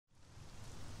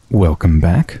Welcome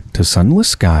back to Sunless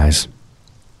Skies.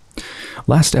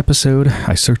 Last episode,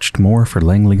 I searched more for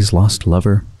Langley's lost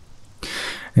lover.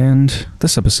 And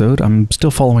this episode, I'm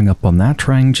still following up on that,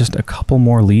 trying just a couple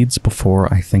more leads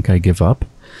before I think I give up.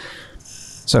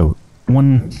 So,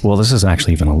 this isn't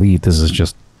actually even a lead, this is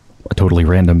just a totally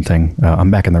random thing.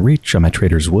 I'm back in the Reach, I'm at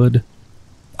Trader's Wood.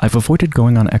 I've avoided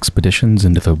going on expeditions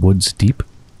into the woods deep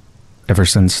ever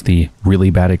since the really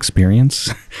bad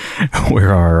experience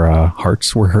where our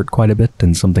hearts were hurt quite a bit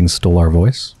and something stole our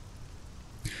voice.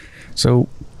 So,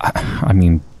 I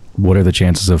mean, what are the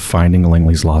chances of finding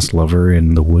Langley's lost lover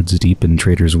in the woods deep in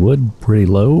Trader's Wood? Pretty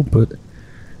low, but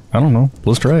I don't know.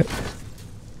 Let's try it.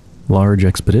 Large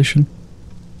expedition.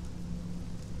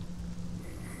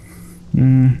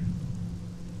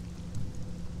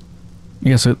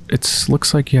 Yeah, so it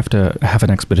looks like you have to have an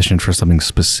expedition for something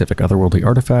specific, otherworldly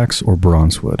artifacts or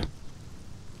bronzewood.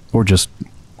 Or just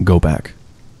go back.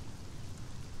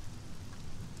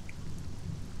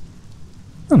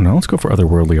 I don't know, let's go for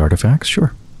otherworldly artifacts,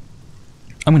 sure.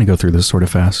 I'm gonna go through this sort of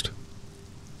fast.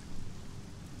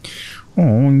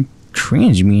 Oh,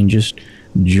 Transmune just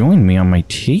joined me on my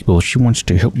table. She wants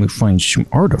to help me find some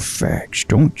artifacts,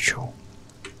 don't you?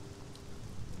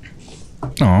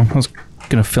 Oh, I was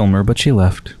gonna film her, but she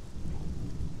left.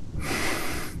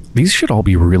 These should all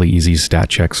be really easy stat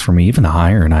checks for me. Even the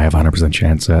iron I have 100%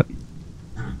 chance at.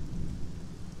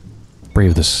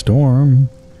 Brave the Storm.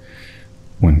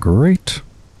 Went great.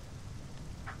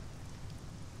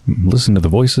 Listen to the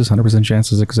voices, 100% chance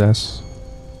of success.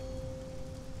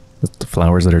 That's the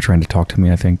flowers that are trying to talk to me,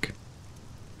 I think.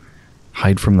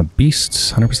 Hide from the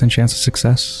beasts, 100% chance of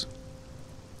success.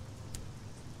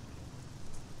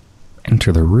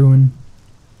 Enter the ruin.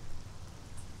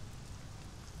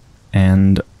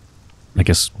 And I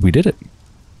guess we did it.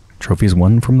 Trophies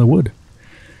won from the wood.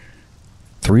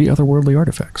 3 otherworldly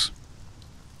artifacts.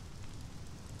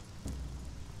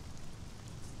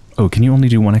 Oh, can you only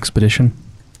do one expedition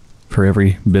for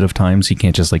every bit of time, so you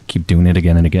can't just like keep doing it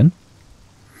again and again?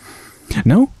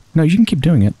 No, you can keep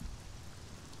doing it.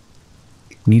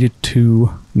 Needed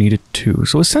 2.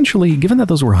 So essentially, given that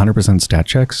those were 100% stat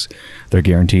checks, they're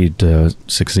guaranteed to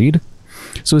succeed.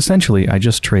 So essentially, I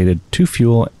just traded 2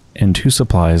 fuel and 2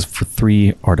 supplies for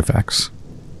 3 artifacts.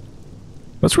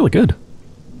 That's really good.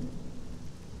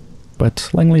 But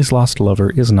Langley's lost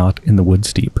lover is not in the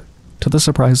woods deep, to the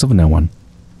surprise of no one.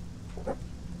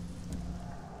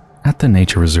 At the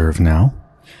nature reserve now.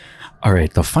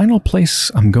 Alright, the final place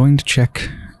I'm going to check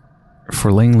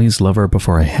for Langley's lover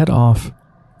before I head off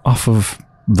of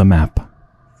the map.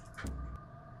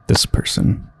 This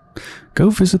person. Go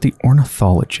visit the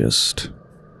ornithologist.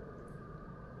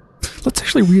 Let's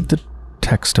actually read the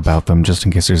text about them, just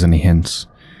in case there's any hints.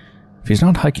 If he's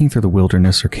not hiking through the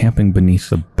wilderness or camping beneath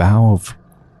the bough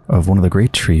of one of the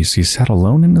great trees, he sat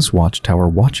alone in his watchtower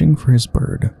watching for his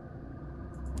bird.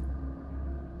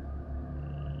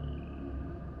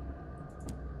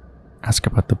 Ask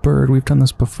about the bird. We've done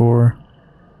this before.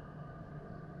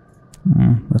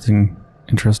 Nothing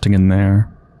interesting in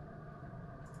there.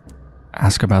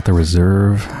 Ask about the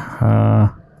reserve.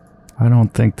 I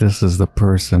don't think this is the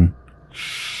person.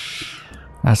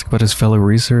 Ask about his fellow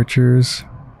researchers.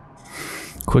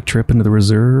 Quick trip into the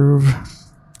reserve.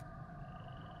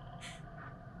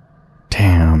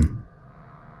 Damn.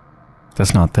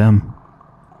 That's not them.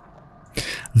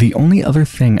 The only other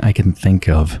thing I can think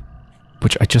of,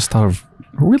 which I just thought of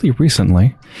really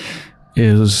recently,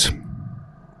 is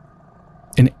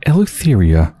in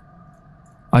Eleutheria,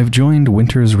 I've joined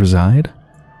Winter's Reside,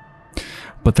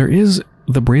 but there is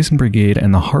the Brazen Brigade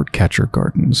and the Heartcatcher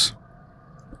Gardens.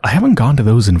 I haven't gone to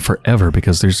those in forever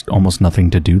because there's almost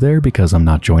nothing to do there because I'm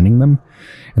not joining them,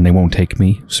 and they won't take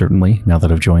me, certainly, now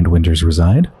that I've joined Winter's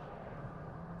Reside.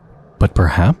 But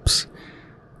perhaps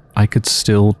I could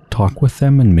still talk with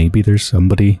them and maybe there's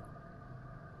somebody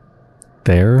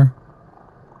there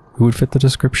who would fit the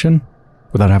description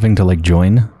without having to like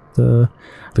join the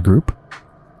group.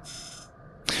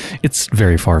 It's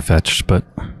very far-fetched, but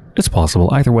it's possible.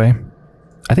 Either way,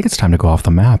 I think it's time to go off the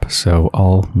map, so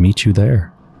I'll meet you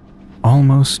there.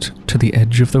 Almost to the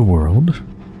edge of the world.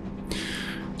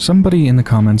 Somebody in the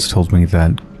comments told me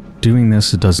that doing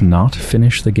this does not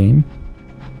finish the game,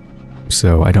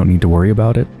 so I don't need to worry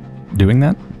about it doing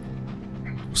that.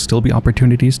 Still be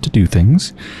opportunities to do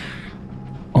things.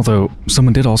 Although,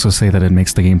 someone did also say that it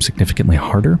makes the game significantly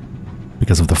harder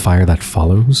because of the fire that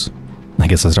follows. I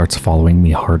guess it starts following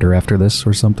me harder after this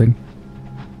or something.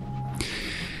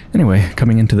 Anyway,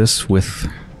 coming into this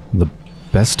with the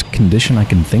best condition I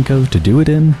can think of to do it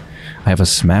in, I have a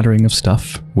smattering of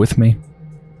stuff with me,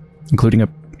 including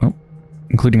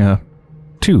a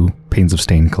 2 panes of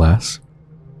stained glass.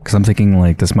 Because I'm thinking,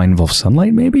 like, this might involve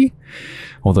sunlight, maybe?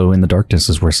 Although in the darkness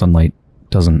is where sunlight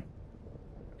doesn't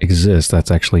exist.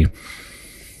 That's actually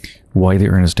why the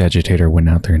Earnest Agitator went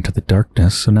out there into the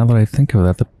darkness. So now that I think of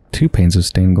that, the 2 panes of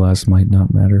stained glass might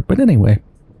not matter. But anyway,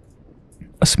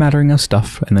 a smattering of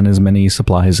stuff, and then as many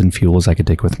supplies and fuel as I could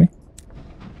take with me.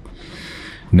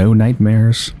 No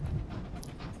nightmares.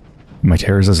 My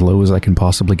terror is as low as I can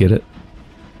possibly get it.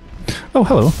 Oh,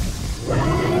 hello.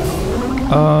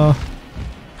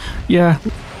 Yeah,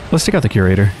 let's take out the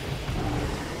curator.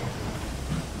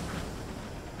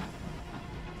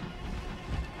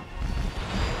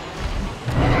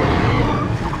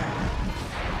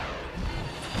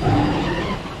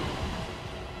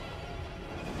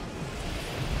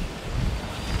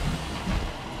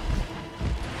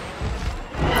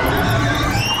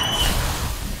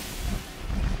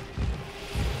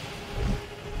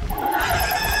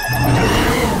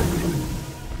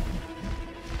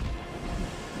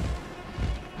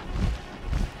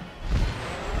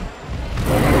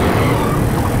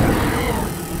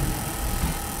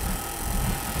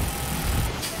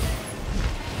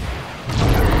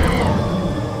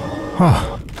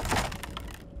 Oh.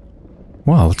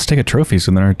 Well, let's take a trophy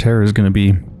so then our terror is going to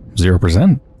be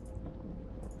 0%.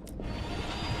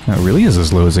 That really is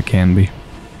as low as it can be.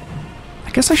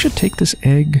 I guess I should take this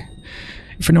egg.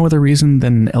 If for no other reason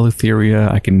than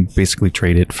Eleutheria, I can basically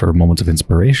trade it for moments of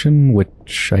inspiration,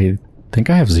 which I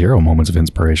think I have 0 moments of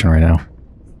inspiration right now.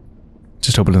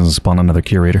 Just hope it doesn't spawn another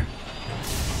curator.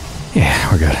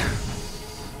 Yeah, we're good.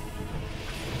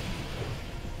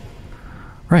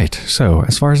 Right, so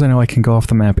as far as I know I can go off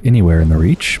the map anywhere in the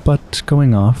Reach, but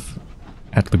going off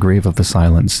at the grave of the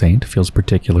Silent Saint feels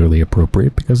particularly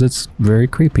appropriate because it's very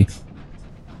creepy.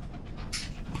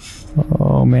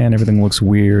 Oh man, everything looks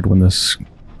weird when the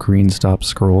screen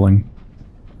stops scrolling.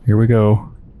 Here we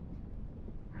go.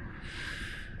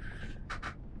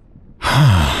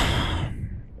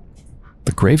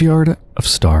 The Graveyard of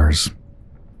Stars.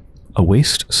 A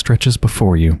waste stretches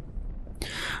before you.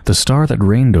 The star that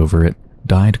reigned over it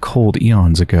died cold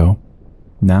eons ago.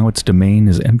 Now its domain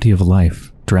is empty of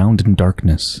life, drowned in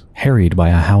darkness, harried by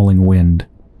a howling wind.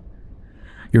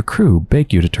 Your crew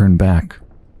beg you to turn back.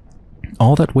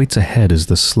 All that waits ahead is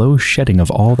the slow shedding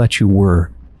of all that you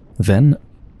were, then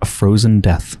a frozen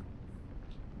death.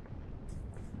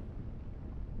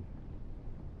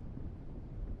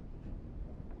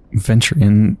 Venture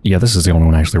in... Yeah, this is the only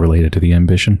one actually related to the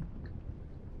ambition.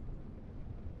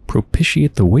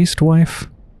 Propitiate the Waste Wife?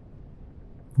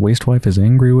 Waste Wife is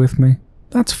angry with me?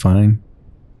 That's fine.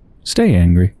 Stay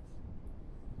angry.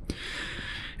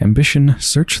 Ambition,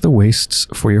 search the wastes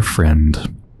for your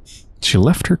friend. She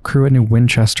left her crew at New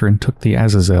Winchester and took the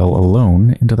Azazel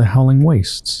alone into the howling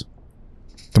wastes.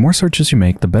 The more searches you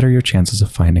make, the better your chances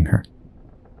of finding her.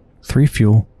 3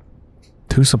 fuel,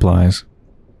 2 supplies.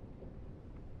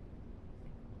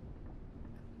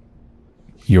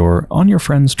 You're on your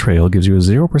friend's trail gives you a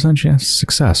 0% chance of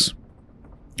success.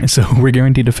 So we're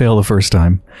guaranteed to fail the first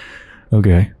time.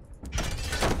 Okay.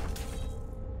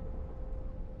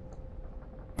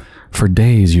 For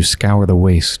days you scour the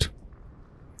waste.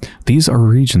 These are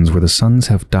regions where the sons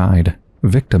have died,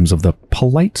 victims of the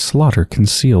polite slaughter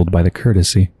concealed by the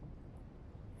courtesy.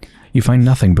 You find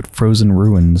nothing but frozen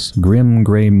ruins, grim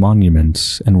gray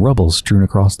monuments, and rubble strewn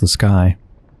across the sky.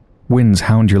 Winds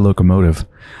hound your locomotive,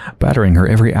 battering her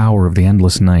every hour of the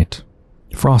endless night.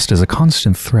 Frost is a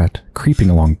constant threat, creeping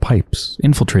along pipes,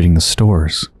 infiltrating the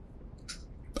stores.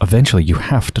 Eventually you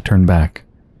have to turn back.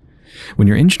 When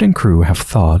your engine and crew have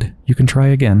thawed, you can try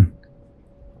again.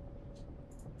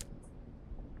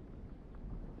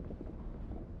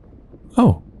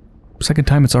 Oh, second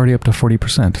time it's already up to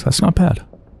 40%. That's not bad.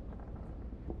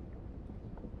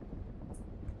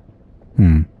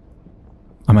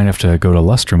 I might have to go to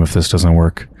Lustrum if this doesn't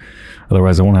work.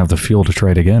 Otherwise I won't have the fuel to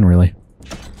try it again, really.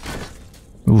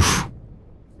 Oof.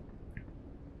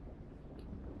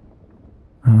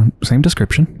 Same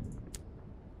description.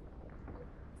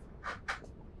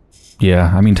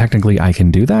 Yeah, I mean, technically I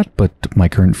can do that, but my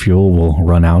current fuel will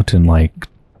run out in like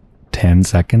 10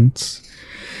 seconds.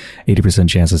 80%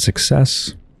 chance of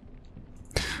success.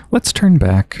 Let's turn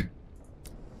back.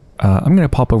 I'm going to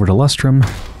pop over to Lustrum.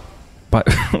 But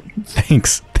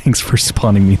thanks for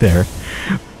spawning me there.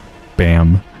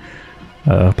 Bam.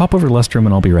 Pop over to Lustrum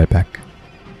and I'll be right back.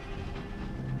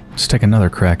 Let's take another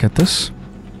crack at this.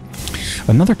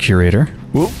 Another curator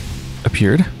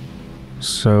appeared.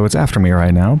 So it's after me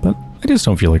right now, but I just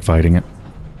don't feel like fighting it.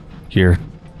 Here,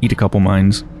 eat a couple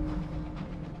mines.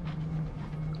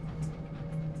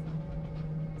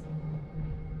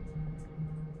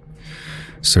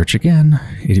 Search again.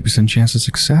 80% chance of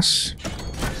success.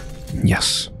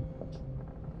 Yes.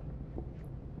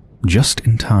 Just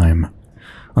in time.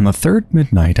 On the third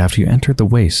midnight after you entered the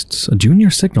wastes, a junior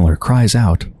signaler cries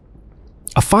out,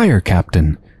 "A fire,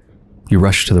 Captain!" You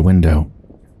rush to the window.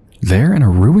 There, in a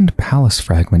ruined palace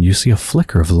fragment, you see a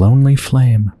flicker of lonely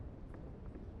flame.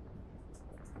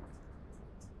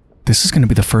 This is going to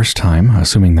be the first time,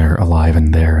 assuming they're alive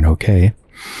and there and okay,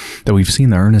 that we've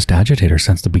seen the Earnest Agitator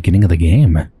since the beginning of the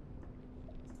game.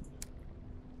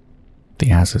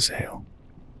 The Azazel.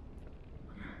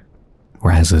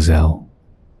 Or Azazel.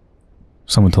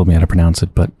 Someone told me how to pronounce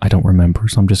it, but I don't remember,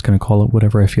 so I'm just going to call it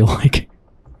whatever I feel like.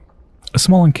 A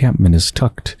small encampment is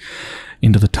tucked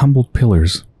into the tumbled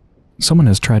pillars. Someone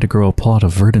has tried to grow a plot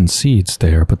of verdant seeds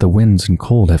there, but the winds and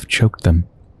cold have choked them.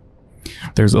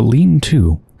 There's a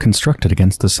lean-to constructed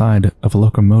against the side of a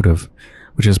locomotive,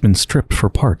 which has been stripped for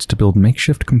parts to build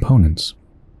makeshift components.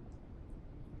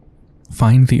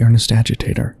 Find the Earnest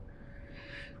Agitator.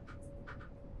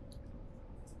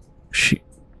 She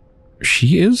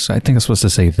is? I think I'm supposed to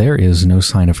say there is no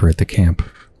sign of her at the camp.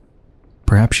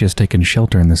 Perhaps she has taken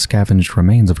shelter in the scavenged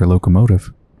remains of her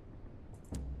locomotive.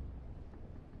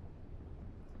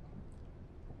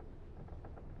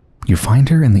 You find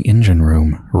her in the engine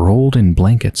room, rolled in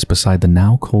blankets beside the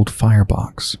now cold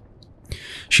firebox.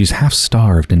 She's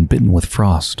half-starved and bitten with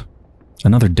frost.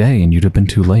 Another day and you'd have been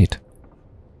too late.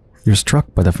 You're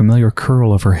struck by the familiar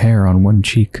curl of her hair on one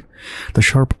cheek, the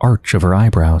sharp arch of her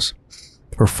eyebrows.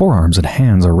 Her forearms and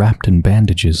hands are wrapped in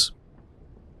bandages.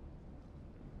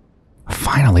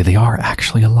 Finally, they are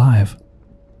actually alive.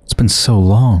 It's been so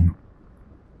long.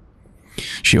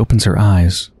 She opens her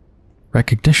eyes.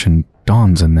 Recognition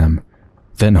dawns in them,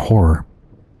 then horror.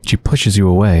 She pushes you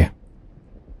away.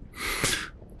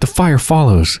 The fire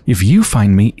follows. If you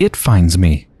find me, it finds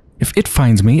me. If it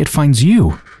finds me, it finds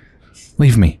you.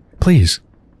 Leave me, please.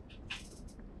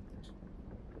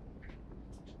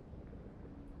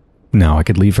 No, I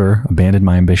could leave her, abandon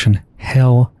my ambition.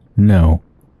 Hell no.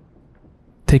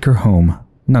 Take her home.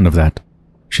 None of that.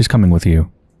 She's coming with you.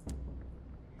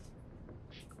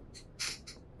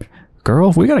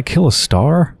 Girl, we gotta kill a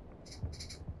star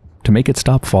to make it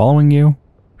stop following you?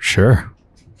 Sure.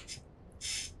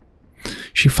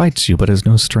 She fights you but has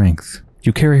no strength.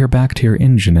 You carry her back to your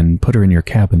engine and put her in your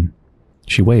cabin.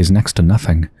 She weighs next to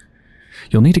nothing.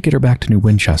 You'll need to get her back to New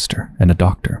Winchester and a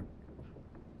doctor.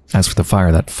 As for the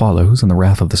fire that follows and the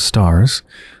wrath of the stars,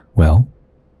 well,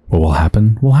 what will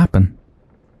happen will happen.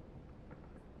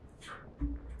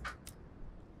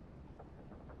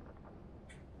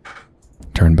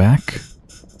 Turn back.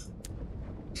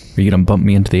 Are you gonna bump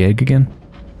me into the egg again?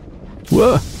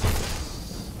 Whoa!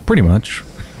 Pretty much.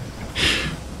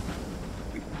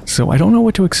 So I don't know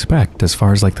what to expect as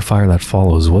far as like the fire that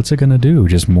follows. What's it gonna do?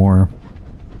 Just more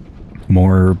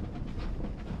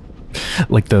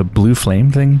like the blue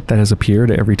flame thing that has appeared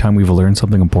every time we've learned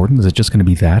something important? Is it just gonna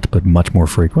be that, but much more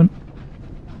frequent?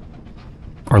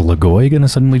 Are Lagoi gonna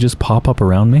suddenly just pop up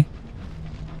around me?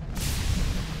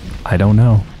 I don't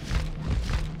know.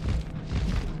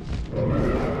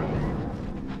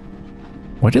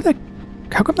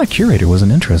 How come that curator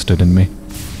wasn't interested in me?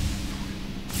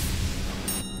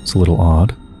 It's a little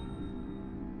odd.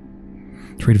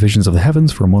 3 divisions of the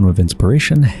heavens for a moment of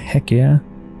inspiration. Heck yeah.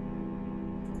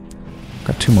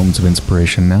 Got 2 moments of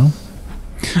inspiration now.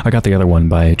 I got the other one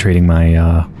by trading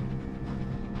my,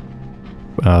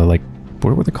 like,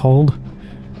 what were they called?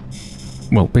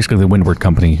 Well, basically the Windward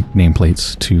Company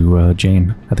nameplates to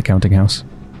Jane at the counting house.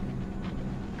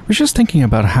 I was just thinking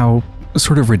about how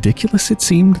sort of ridiculous it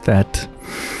seemed that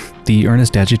the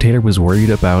Earnest Agitator was worried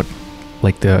about,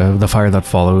 like, the fire that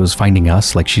follows finding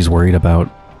us, like she's worried about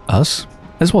us,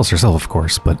 as well as herself, of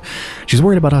course, but she's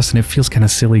worried about us, and it feels kind of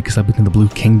silly because I've been in the Blue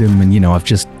Kingdom, and, you know, I've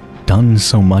just done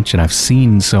so much, and I've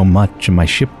seen so much, and my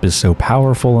ship is so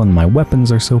powerful, and my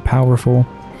weapons are so powerful.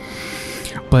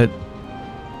 But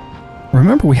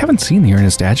remember, we haven't seen the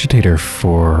Earnest Agitator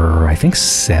for, I think,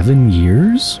 7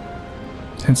 years?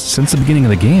 Since the beginning of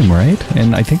the game, right?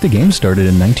 And I think the game started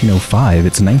in 1905.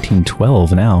 It's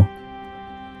 1912 now.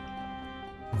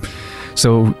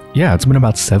 So, yeah, it's been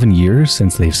about 7 years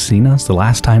since they've seen us. The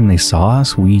last time they saw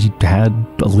us, we had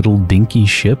a little dinky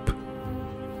ship.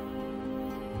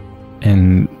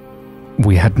 And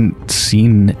we hadn't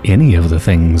seen any of the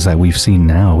things that we've seen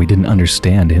now. We didn't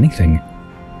understand anything.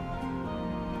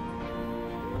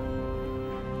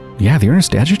 Yeah, the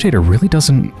Earnest Agitator really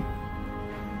doesn't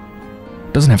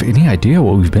have any idea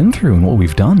what we've been through and what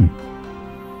we've done.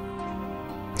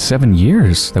 7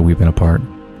 years that we've been apart.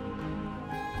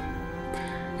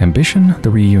 Ambition, the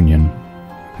reunion.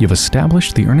 You've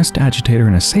established the Earnest Agitator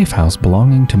in a safe house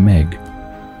belonging to Meg.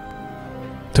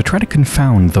 To try to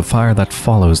confound the fire that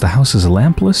follows, the house is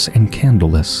lampless and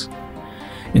candleless.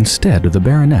 Instead, the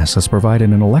Baroness has provided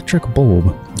an electric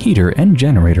bulb, heater, and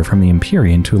generator from the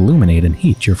Empyrean to illuminate and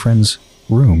heat your friend's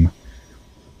room.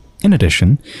 In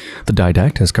addition, the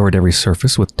Didact has covered every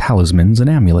surface with talismans and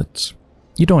amulets.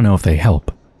 You don't know if they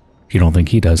help. You don't think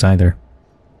he does either.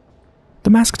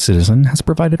 The Masked Citizen has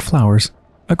provided flowers,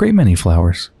 a great many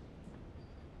flowers.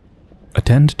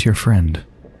 Attend to your friend.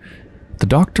 The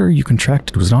doctor you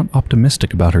contracted was not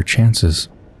optimistic about her chances.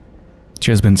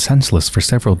 She has been senseless for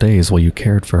several days while you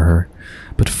cared for her,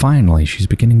 but finally she's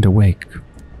beginning to wake.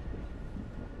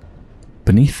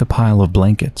 Beneath the pile of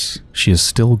blankets, she is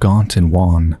still gaunt and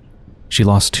wan. She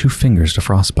lost 2 fingers to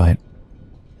frostbite.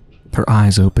 Her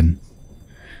eyes open.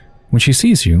 When she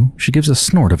sees you, she gives a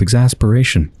snort of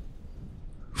exasperation.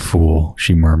 "Fool,"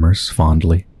 she murmurs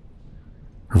fondly.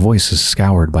 Her voice is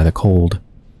scoured by the cold.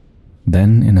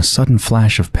 Then, in a sudden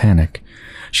flash of panic,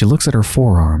 she looks at her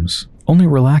forearms, only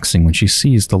relaxing when she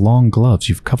sees the long gloves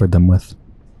you've covered them with.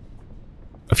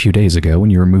 A few days ago, when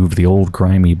you removed the old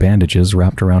grimy bandages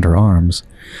wrapped around her arms,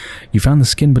 you found the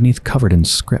skin beneath covered in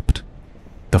script.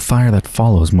 The fire that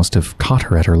follows must have caught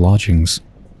her at her lodgings.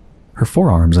 Her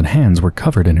forearms and hands were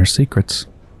covered in her secrets.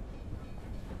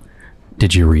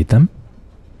 Did you read them?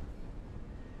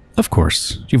 Of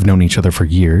course, you've known each other for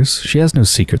years. She has no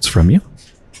secrets from you.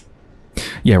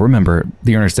 Yeah, remember,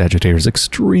 the Earnest Agitator is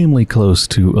extremely close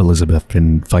to Elizabeth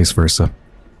and vice versa.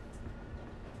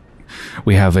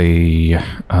 We have a,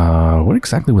 what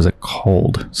exactly was it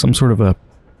called? Some sort of a,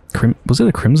 was it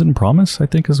a Crimson Promise, I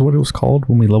think is what it was called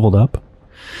when we leveled up?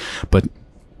 But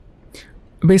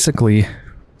basically,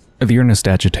 the Earnest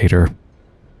Agitator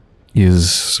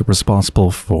is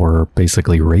responsible for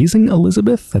basically raising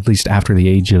Elizabeth, at least after the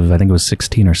age of, I think it was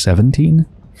 16 or 17,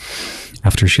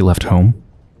 after she left home.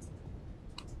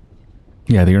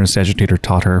 Yeah, the Earnest Agitator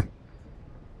taught her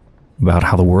about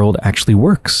how the world actually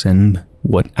works and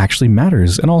what actually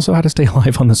matters, and also how to stay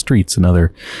alive on the streets and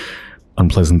other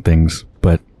unpleasant things.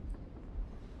 But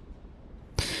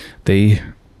they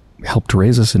helped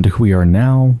raise us into who we are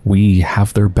now. We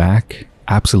have their back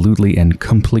absolutely and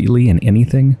completely in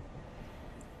anything.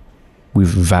 We've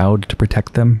vowed to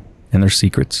protect them and their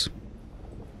secrets.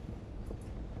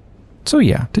 So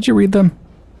yeah, did you read them?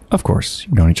 Of course,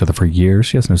 you've known each other for years.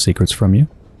 She has no secrets from you.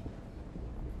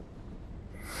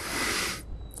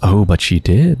 Oh, but she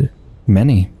did.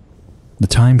 Many. The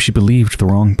time she believed the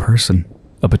wrong person.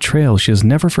 A betrayal she has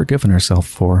never forgiven herself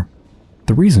for.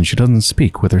 The reason she doesn't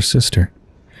speak with her sister.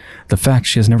 The fact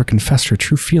she has never confessed her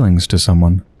true feelings to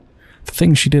someone. The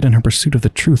things she did in her pursuit of the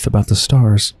truth about the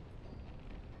stars.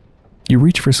 You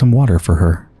reach for some water for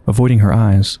her, avoiding her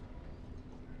eyes.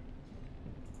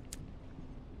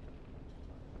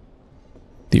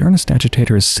 The Earnest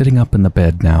Agitator is sitting up in the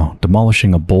bed now,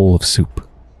 demolishing a bowl of soup.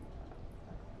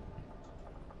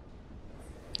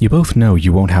 You both know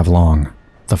you won't have long.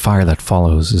 The fire that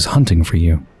follows is hunting for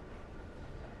you.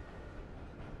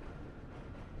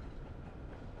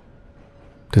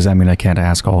 Does that mean I can't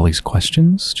ask all these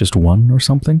questions? Just one or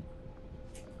something?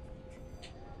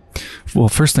 Well,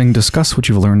 first thing, discuss what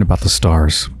you've learned about the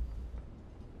stars.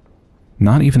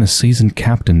 Not even the seasoned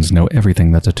captains know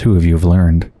everything that the two of you have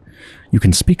learned. You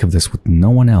can speak of this with no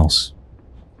one else.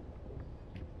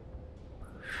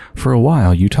 For a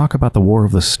while, you talk about the War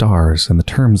of the Stars and the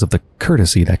terms of the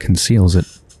courtesy that conceals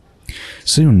it.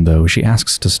 Soon, though, she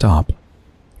asks to stop.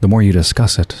 The more you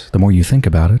discuss it, the more you think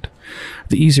about it,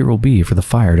 the easier it will be for the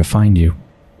fire to find you.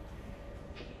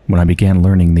 When I began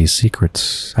learning these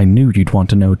secrets, I knew you'd want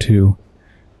to know too.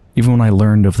 Even when I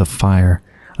learned of the fire,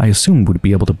 I assumed we'd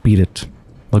be able to beat it,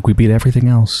 like we beat everything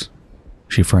else.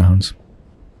 She frowns.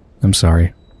 I'm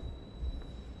sorry.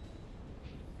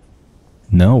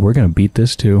 No, we're gonna beat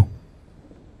this too.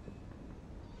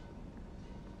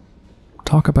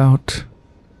 Talk about...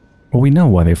 Well, we know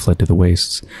why they fled to the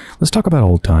wastes. Let's talk about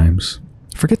old times.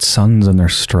 Forget suns and their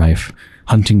strife,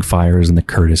 hunting fires and the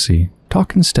courtesy.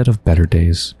 Talk instead of better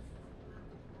days.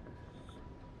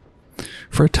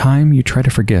 For a time, you try to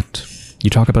forget. You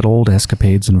talk about old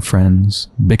escapades and friends,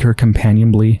 bicker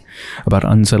companionably about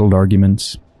unsettled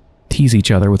arguments, tease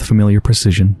each other with familiar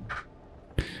precision.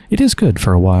 It is good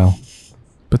for a while,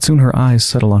 but soon her eyes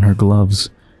settle on her gloves,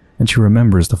 and she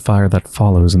remembers the fire that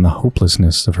follows and the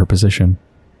hopelessness of her position.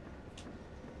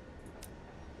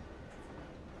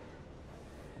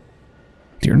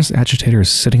 The Earnest Agitator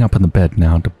is sitting up in the bed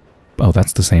now. Oh,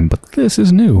 that's the same, but this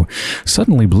is new.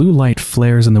 Suddenly, blue light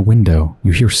flares in the window.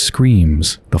 You hear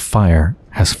screams. The fire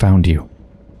has found you.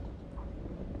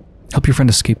 Help your friend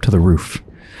escape to the roof.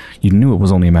 You knew it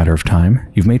was only a matter of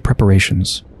time. You've made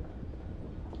preparations.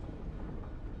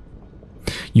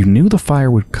 You knew the fire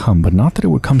would come, but not that it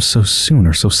would come so soon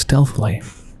or so stealthily.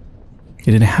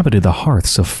 It inhabited the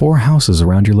hearths of 4 houses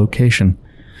around your location,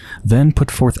 then put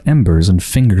forth embers and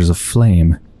fingers of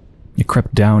flame. It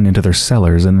crept down into their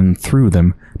cellars and then through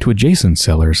them to adjacent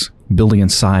cellars, building in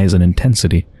size and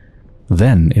intensity.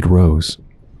 Then it rose.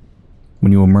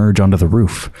 When you emerge onto the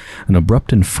roof, an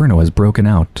abrupt inferno has broken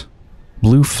out.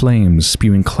 Blue flames,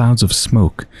 spewing clouds of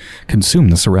smoke, consume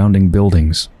the surrounding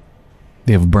buildings.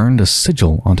 They have burned a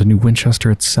sigil onto New Winchester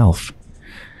itself.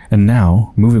 And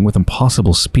now, moving with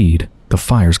impossible speed, the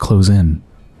fires close in.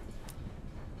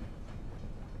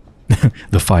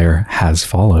 The fire has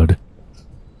followed.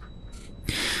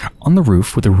 On the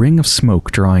roof, with a ring of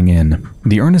smoke drawing in,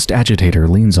 the Earnest Agitator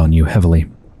leans on you heavily.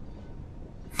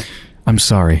 I'm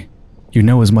sorry. You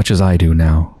know as much as I do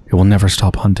now. It will never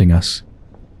stop hunting us.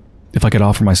 If I could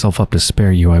offer myself up to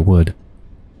spare you, I would.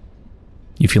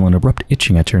 You feel an abrupt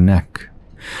itching at your neck.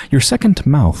 Your second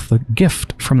mouth, the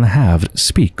gift from the halved,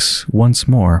 speaks once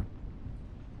more.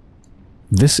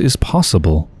 This is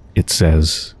possible, it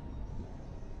says.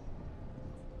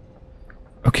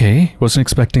 Okay, wasn't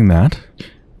expecting that.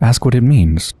 Ask what it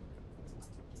means.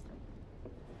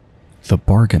 The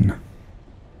bargain.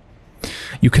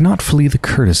 You cannot flee the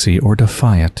courtesy or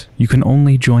defy it. You can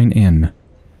only join in.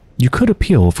 You could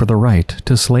appeal for the right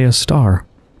to slay a star.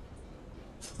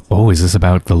 Oh, is this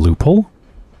about the loophole?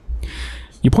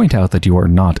 You point out that you are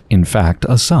not, in fact,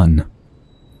 a sun.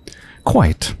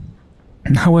 Quite.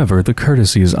 However, the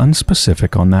courtesy is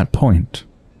unspecific on that point.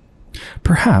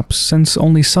 Perhaps, since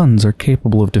only suns are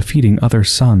capable of defeating other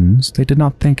suns, they did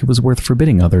not think it was worth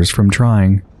forbidding others from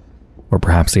trying. Or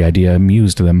perhaps the idea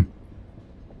amused them.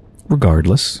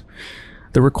 Regardless,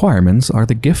 the requirements are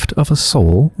the gift of a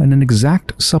soul and an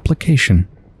exact supplication.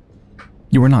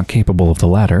 You are not capable of the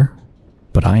latter,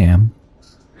 but I am.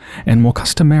 And while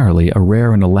customarily a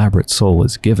rare and elaborate soul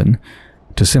is given,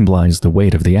 to symbolize the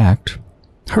weight of the act,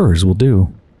 hers will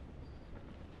do.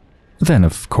 Then,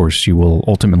 of course, you will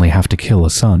ultimately have to kill a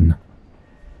sun.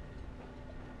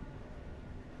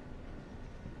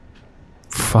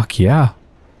 Fuck yeah.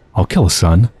 I'll kill a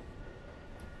sun.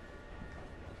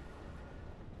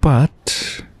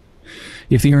 But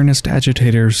if the Earnest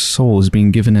Agitator's soul is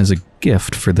being given as a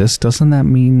gift for this, doesn't that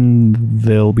mean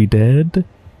they'll be dead?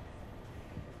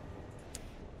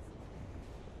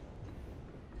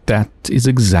 That is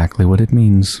exactly what it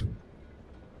means.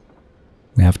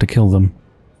 We have to kill them.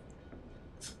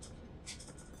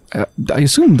 I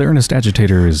assume the Earnest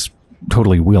Agitator is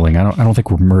totally willing. I don't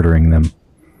think we're murdering them.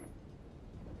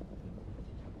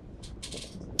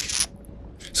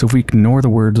 So if we ignore the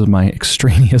words of my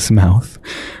extraneous mouth,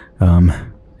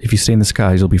 if you stay in the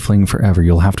skies, you'll be fleeing forever.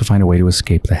 You'll have to find a way to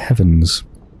escape the heavens.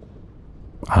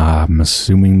 I'm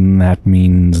assuming that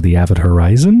means the avid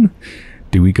horizon?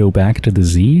 Do we go back to the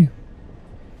Z?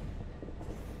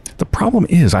 The problem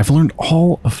is, I've learned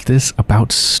all of this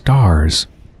about stars.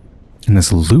 And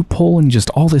this loophole and just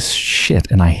all this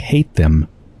shit, and I hate them.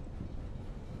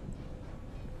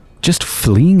 Just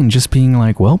fleeing and just being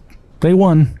like, well, they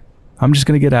won. I'm just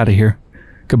gonna get out of here.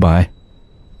 Goodbye.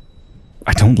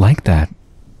 I don't like that.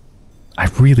 I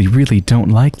really, really don't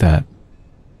like that.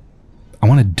 I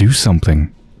want to do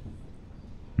something.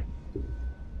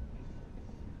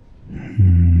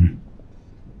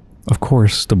 Of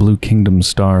course, the Blue Kingdom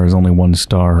star is only one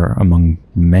star among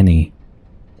many.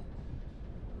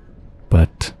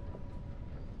 But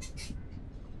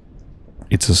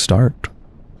it's a start.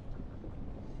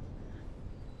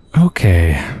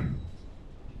 Okay.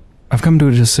 I've come to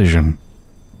a decision.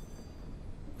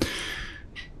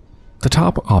 The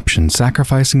top option,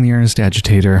 sacrificing the Earnest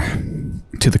Agitator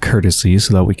to the courtesy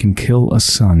so that we can kill a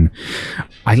sun.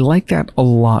 I like that a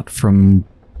lot from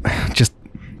just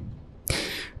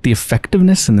the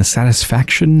effectiveness and the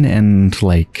satisfaction and,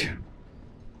 like,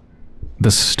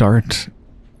 the start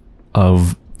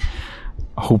of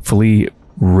hopefully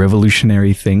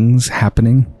revolutionary things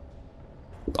happening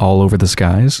all over the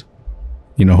skies.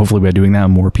 You know, hopefully by doing that,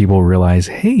 more people realize,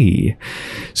 hey,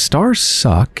 stars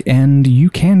suck and you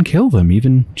can kill them,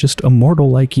 even just a mortal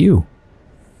like you.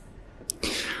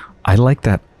 I like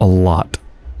that a lot,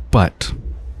 but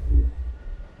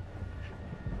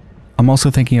I'm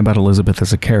also thinking about Elizabeth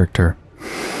as a character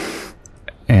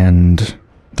and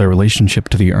their relationship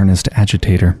to the Earnest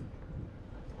Agitator.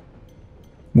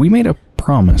 We made a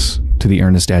promise to the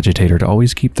Earnest Agitator to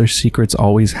always keep their secrets,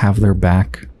 always have their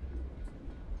back.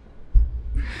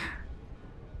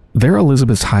 They're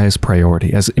Elizabeth's highest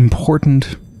priority, as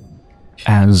important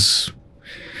as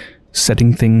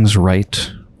setting things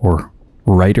right, or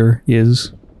righter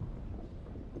is.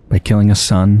 by killing a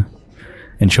sun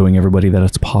and showing everybody that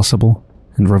it's possible,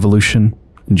 and revolution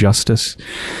and justice.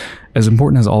 As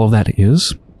important as all of that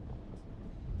is,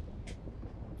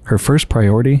 her first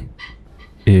priority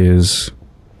is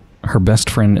her best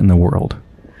friend in the world.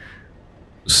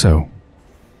 So,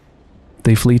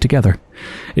 they flee together.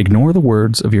 Ignore the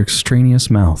words of your extraneous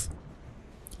mouth.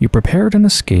 You prepared an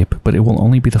escape, but it will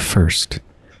only be the first.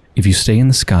 If you stay in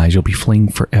the skies, you'll be fleeing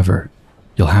forever.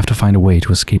 You'll have to find a way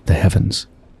to escape the heavens.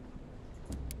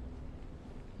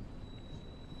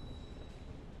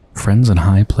 Friends in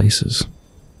high places.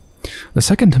 The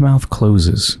second mouth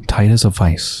closes, tight as a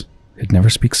vice. It never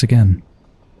speaks again.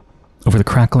 Over the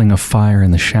crackling of fire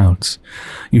and the shouts,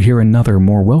 you hear another,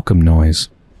 more welcome noise.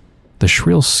 The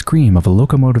shrill scream of a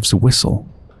locomotive's whistle.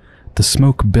 The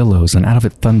smoke billows, and out of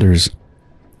it thunders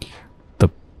the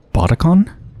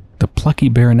Bodicon? The plucky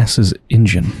Baroness's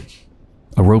engine.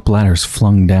 A rope ladder's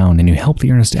flung down, and you help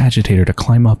the Earnest Agitator to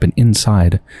climb up and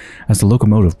inside as the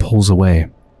locomotive pulls away.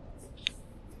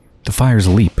 The fires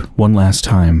leap one last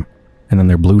time, and then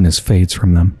their blueness fades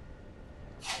from them.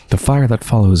 The fire that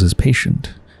follows is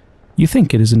patient. You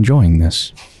think it is enjoying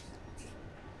this.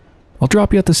 "I'll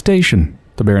drop you at the station,"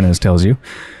 the Baroness tells you,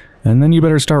 "and then you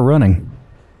better start running."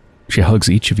 She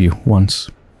hugs each of you once.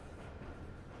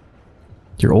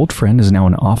 Your old friend is now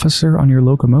an officer on your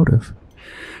locomotive.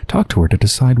 Talk to her to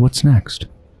decide what's next.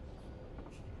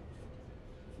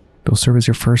 They'll serve as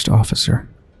your first officer.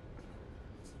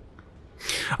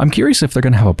 I'm curious if they're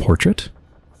going to have a portrait.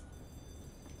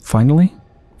 Finally,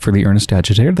 for the Earnest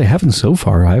Agitator. They haven't so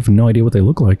far. I have no idea what they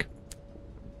look like.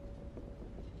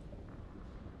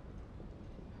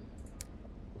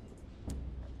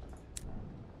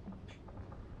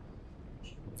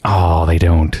 Oh, they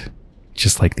don't.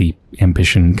 Just like the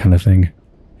ambition kind of thing.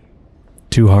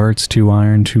 2 hearts, 2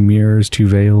 iron, 2 mirrors, 2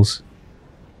 veils.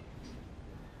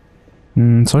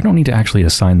 So I don't need to actually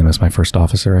assign them as my first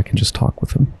officer. I can just talk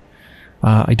with them.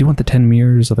 I do want the 10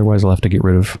 mirrors, otherwise I'll have to get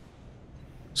rid of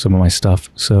some of my stuff.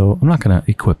 So I'm not going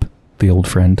to equip the old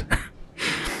friend.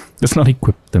 Let's not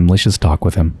equip them, let's just talk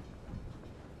with him.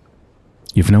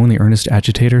 You've known the Earnest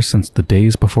Agitator since the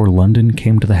days before London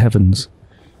came to the heavens.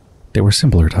 They were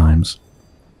simpler times.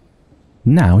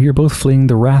 Now you're both fleeing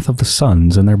the wrath of the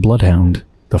suns and their bloodhound,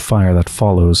 the fire that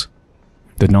follows.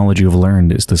 The knowledge you have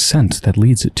learned is the scent that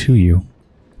leads it to you.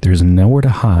 There is nowhere to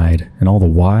hide in all the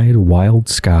wide, wild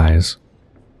skies.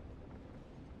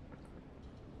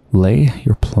 Lay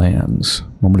your plans.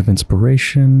 Moment of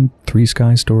inspiration, 3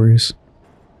 sky stories.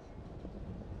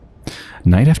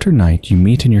 Night after night, you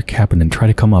meet in your cabin and try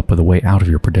to come up with a way out of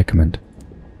your predicament.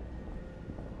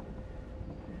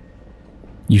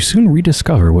 You soon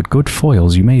rediscover what good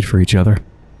foils you made for each other.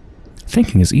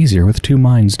 Thinking is easier with 2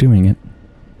 minds doing it.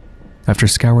 After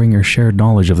scouring your shared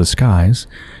knowledge of the skies,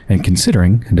 and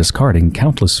considering and discarding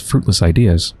countless fruitless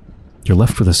ideas, you're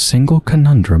left with a single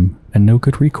conundrum and no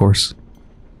good recourse.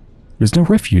 There's no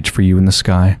refuge for you in the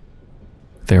sky.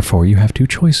 Therefore, you have 2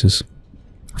 choices.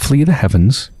 Flee the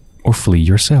heavens, or flee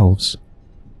yourselves.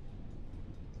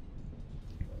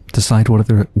 Decide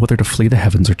whether to flee the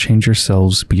heavens or change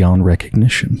yourselves beyond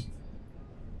recognition.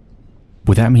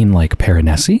 Would that mean like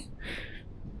Paranesi?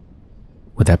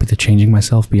 Would that be the changing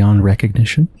myself beyond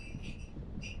recognition?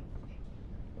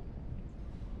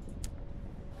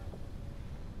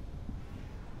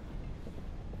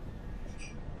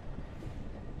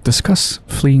 Discuss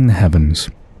fleeing the heavens.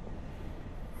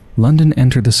 London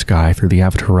entered the sky through the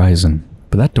avid horizon,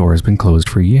 but that door has been closed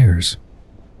for years.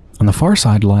 On the far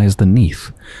side lies the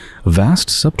Neath, a vast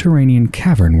subterranean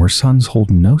cavern where suns hold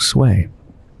no sway.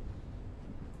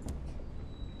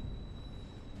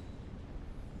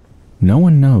 No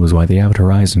one knows why the avid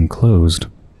horizon closed.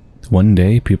 One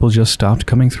day, people just stopped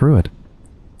coming through it.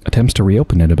 Attempts to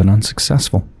reopen it have been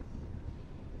unsuccessful.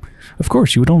 Of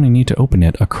course, you would only need to open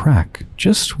it a crack,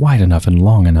 just wide enough and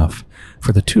long enough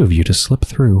for the 2 of you to slip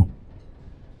through.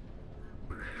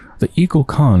 The Eagle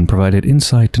Khan provided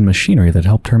insight and machinery that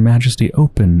helped Her Majesty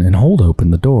open and hold open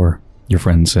the door, your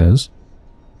friend says.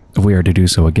 If we are to do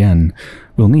so again,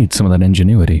 we'll need some of that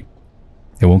ingenuity.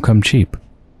 It won't come cheap.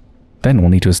 Then we'll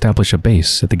need to establish a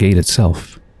base at the gate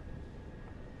itself.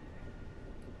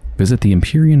 Visit the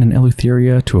Empyrean in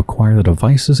Eleutheria to acquire the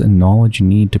devices and knowledge you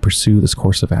need to pursue this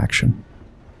course of action.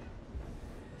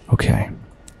 Okay.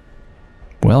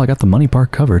 Well, I got the money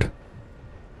part covered.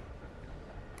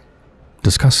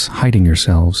 Discuss hiding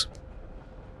yourselves.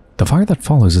 The fire that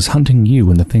follows is hunting you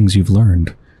and the things you've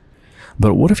learned.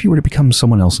 But what if you were to become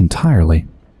someone else entirely?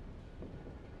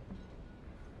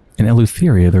 In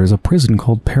Eleutheria, there is a prison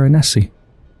called Paranesi.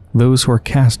 Those who are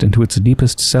cast into its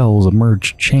deepest cells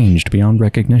emerge changed beyond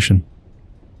recognition.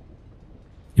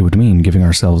 It would mean giving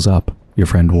ourselves up, your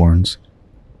friend warns.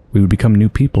 We would become new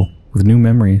people, with new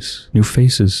memories, new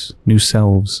faces, new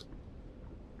selves.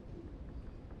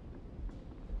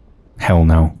 Hell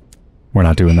no. We're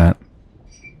not doing that.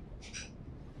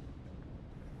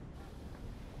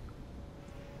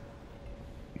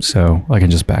 So, I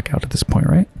can just back out at this point,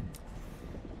 right?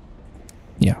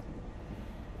 Yeah.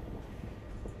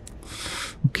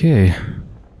 Okay.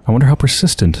 I wonder how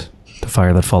persistent the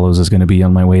fire that follows is going to be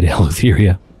on my way to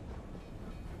Eleutheria.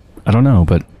 I don't know,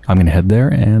 but I'm going to head there,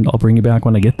 and I'll bring you back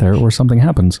when I get there, or something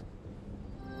happens.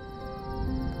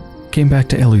 Came back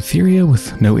to Eleutheria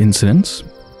with no incidents.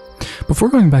 Before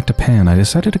going back to Pan, I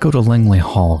decided to go to Langley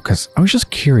Hall, because I was just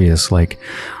curious, like,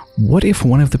 what if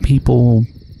one of the people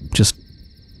just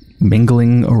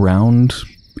mingling around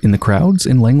in the crowds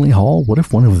in Langley Hall, what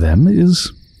if one of them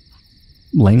is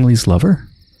Langley's lover?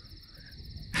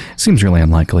 Seems really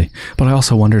unlikely, but I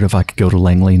also wondered if I could go to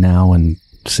Langley now and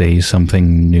say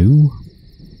something new.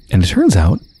 And it turns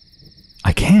out,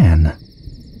 I can.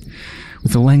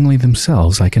 With the Langley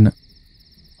themselves, I can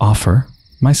offer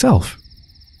myself.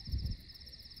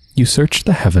 You searched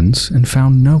the heavens and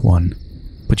found no one,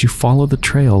 but you followed the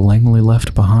trail Langley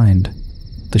left behind.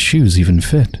 The shoes even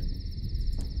fit.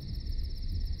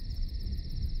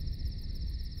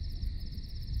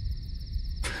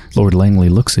 Lord Langley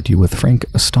looks at you with frank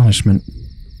astonishment.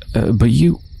 But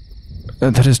you...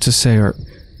 that is to say, are...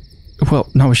 Well,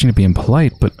 not wishing to be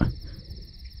impolite, but...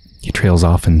 He trails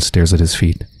off and stares at his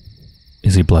feet.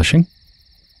 Is he blushing?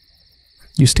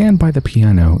 You stand by the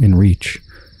piano in reach,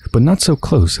 but not so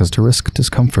close as to risk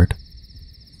discomfort.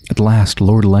 At last,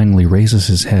 Lord Langley raises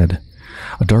his head,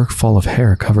 a dark fall of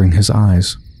hair covering his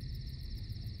eyes.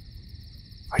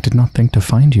 I did not think to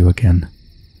find you again.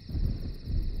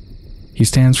 He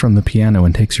stands from the piano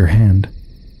and takes your hand.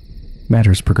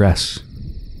 Matters progress.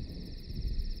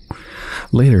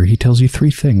 Later, he tells you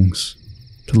 3 things.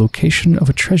 The location of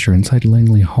a treasure inside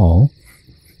Langley Hall,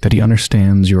 that he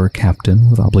understands you're a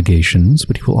captain with obligations,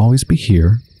 but he will always be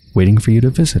here, waiting for you to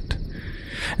visit,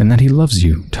 and that he loves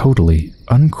you totally,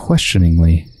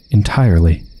 unquestioningly,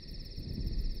 entirely.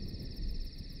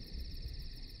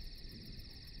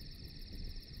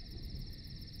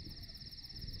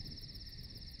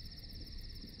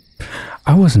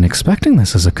 I wasn't expecting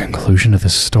this as a conclusion to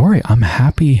this story. I'm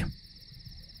happy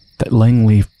that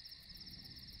Langley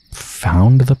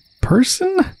found the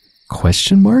person?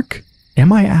 Question mark?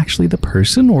 Am I actually the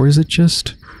person, or is it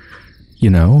just, you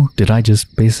know, did I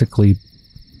just basically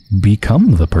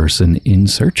become the person in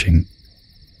searching?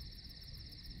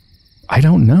 I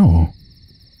don't know.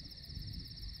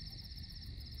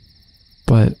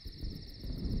 But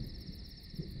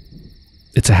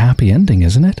it's a happy ending,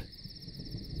 isn't it?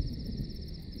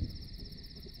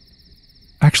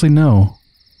 Actually, no.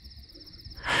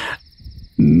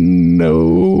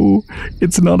 No,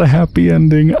 it's not a happy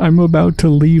ending. I'm about to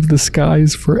leave the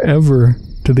skies forever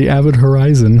to the avid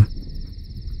horizon.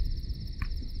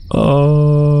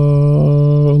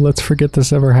 Oh, let's forget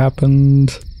this ever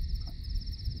happened.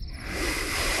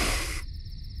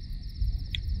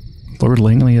 Lord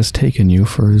Langley has taken you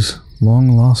for his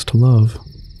long-lost love.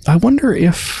 I wonder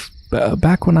if,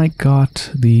 back when I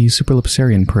got the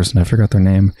Superlipsarian person, I forgot their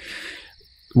name,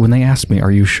 when they asked me,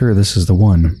 are you sure this is the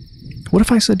one? What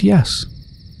if I said yes?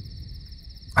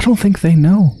 I don't think they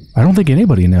know. I don't think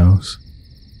anybody knows.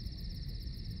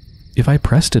 If I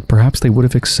pressed it, perhaps they would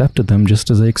have accepted them just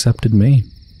as they accepted me.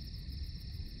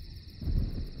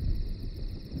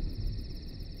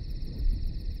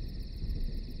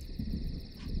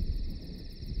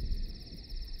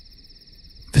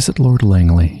 Visit Lord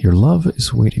Langley. Your love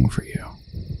is waiting for you.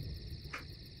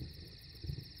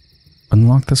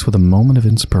 Unlock this with a moment of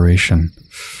inspiration.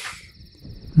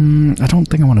 I don't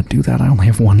think I want to do that. I only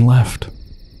have 1 left.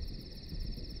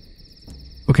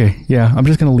 Okay, yeah, I'm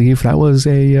just gonna leave. That was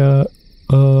a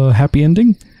happy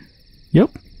ending. Yep.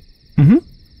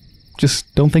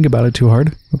 Just don't think about it too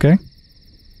hard, okay?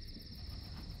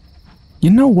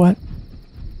 You know what?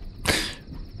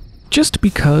 Just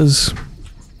because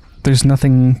there's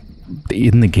nothing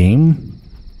in the game,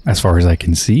 as far as I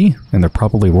can see, and there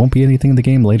probably won't be anything in the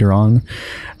game later on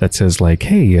that says like,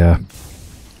 hey,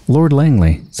 Lord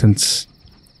Langley, since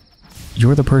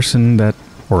you're the person that,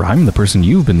 or I'm the person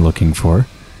you've been looking for,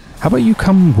 how about you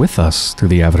come with us through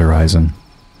the avid horizon?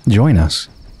 Join us.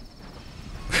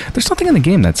 There's nothing in the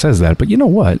game that says that, but you know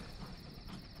what?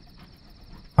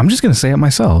 I'm just going to say it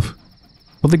myself.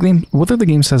 Whether the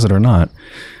game says it or not,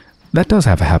 that does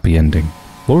have a happy ending.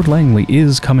 Lord Langley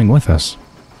is coming with us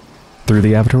through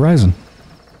the avid horizon.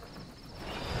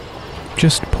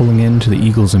 Just pulling into the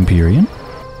Eagle's Empyrean.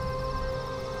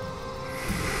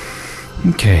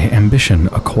 Okay, ambition.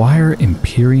 Acquire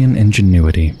Empyrean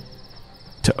ingenuity.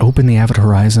 To open the avid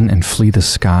horizon and flee the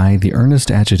sky, the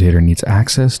Earnest Agitator needs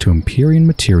access to Empyrean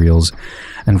materials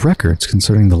and records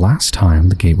concerning the last time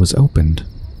the gate was opened.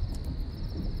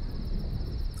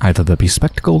 Either the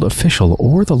bespectacled official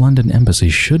or the London Embassy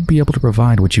should be able to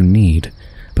provide what you need,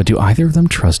 but do either of them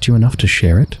trust you enough to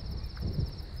share it?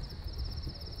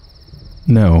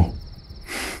 No.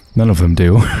 None of them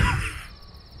do.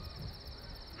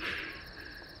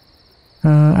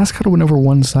 Ask how to win over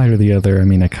one side or the other. I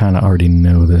mean, I kind of already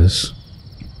know this.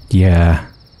 Yeah.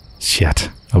 Shit.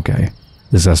 Okay.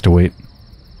 This has to wait.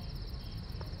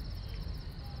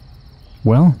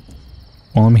 Well,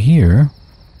 while I'm here...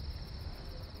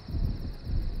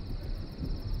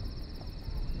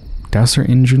 Douse their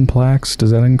engine plaques.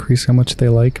 Does that increase how much they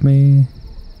like me?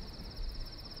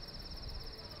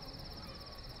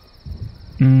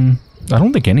 I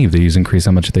don't think any of these increase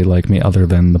how much they like me other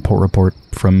than the port report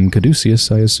from Caduceus,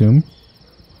 I assume.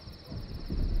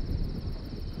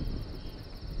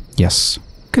 Yes,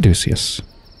 Caduceus.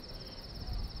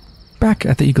 Back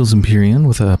at the Eagle's Empyrean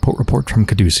with a port report from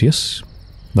Caduceus.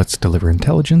 Let's deliver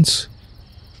intelligence.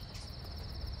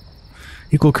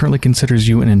 Eagle currently considers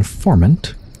you an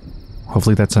informant.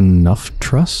 Hopefully that's enough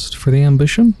trust for the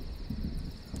ambition?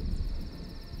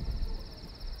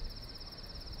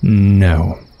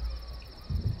 No.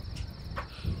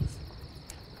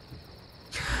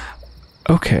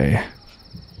 Okay.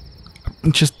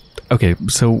 Okay,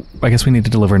 so I guess we need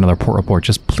to deliver another port report.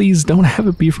 Just please don't have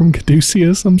it be from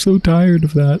Caduceus. I'm so tired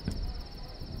of that.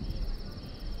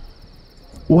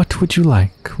 What would you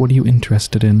like? What are you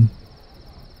interested in?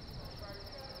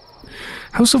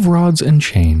 House of Rods and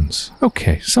Chains.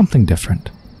 Okay, something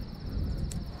different.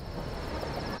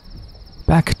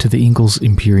 Back to the Eagle's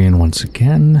Empyrean once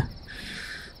again.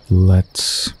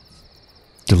 Let's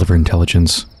deliver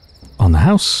intelligence on the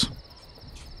house.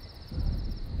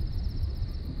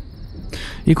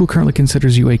 Eagle currently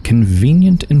considers you a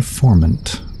convenient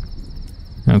informant.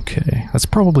 Okay, that's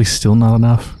probably still not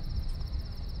enough.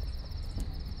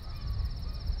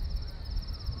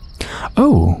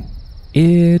 Oh,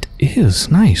 it is.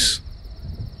 Nice.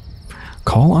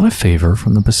 Call on a favor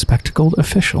from the bespectacled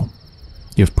official.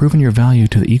 You have proven your value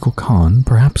to the Eagle Khan.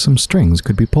 Perhaps some strings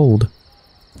could be pulled.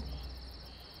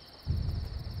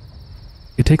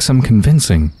 It takes some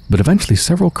convincing, but eventually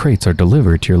several crates are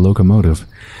delivered to your locomotive,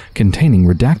 containing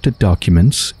redacted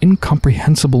documents,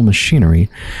 incomprehensible machinery,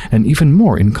 and even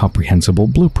more incomprehensible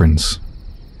blueprints.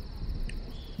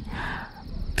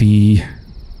 The...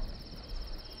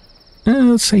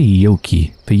 let's say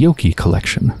Yoki, the Yoki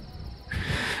collection.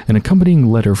 An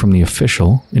accompanying letter from the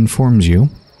official informs you,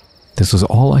 this is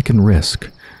all I can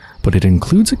risk, but it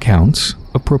includes accounts,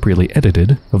 appropriately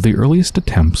edited, of the earliest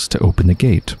attempts to open the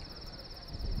gate.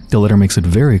 The letter makes it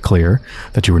very clear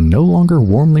that you are no longer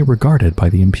warmly regarded by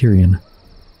the Empyrean.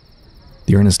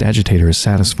 The Earnest Agitator is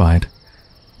satisfied.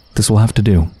 This will have to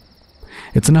do.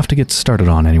 It's enough to get started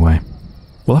on anyway.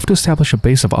 We'll have to establish a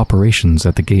base of operations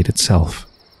at the gate itself.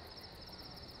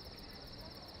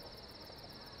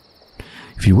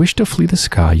 If you wish to flee the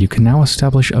sky, you can now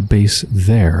establish a base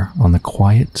there on the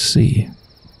quiet sea.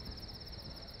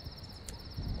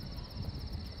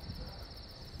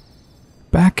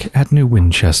 Back at New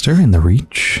Winchester in the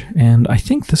Reach, and I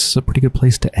think this is a pretty good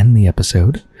place to end the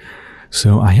episode.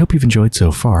 So I hope you've enjoyed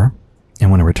so far,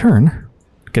 and when I return,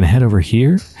 I'm going to head over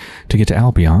here to get to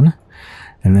Albion,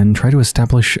 and then try to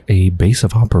establish a base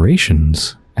of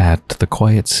operations at the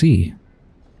Quiet Sea.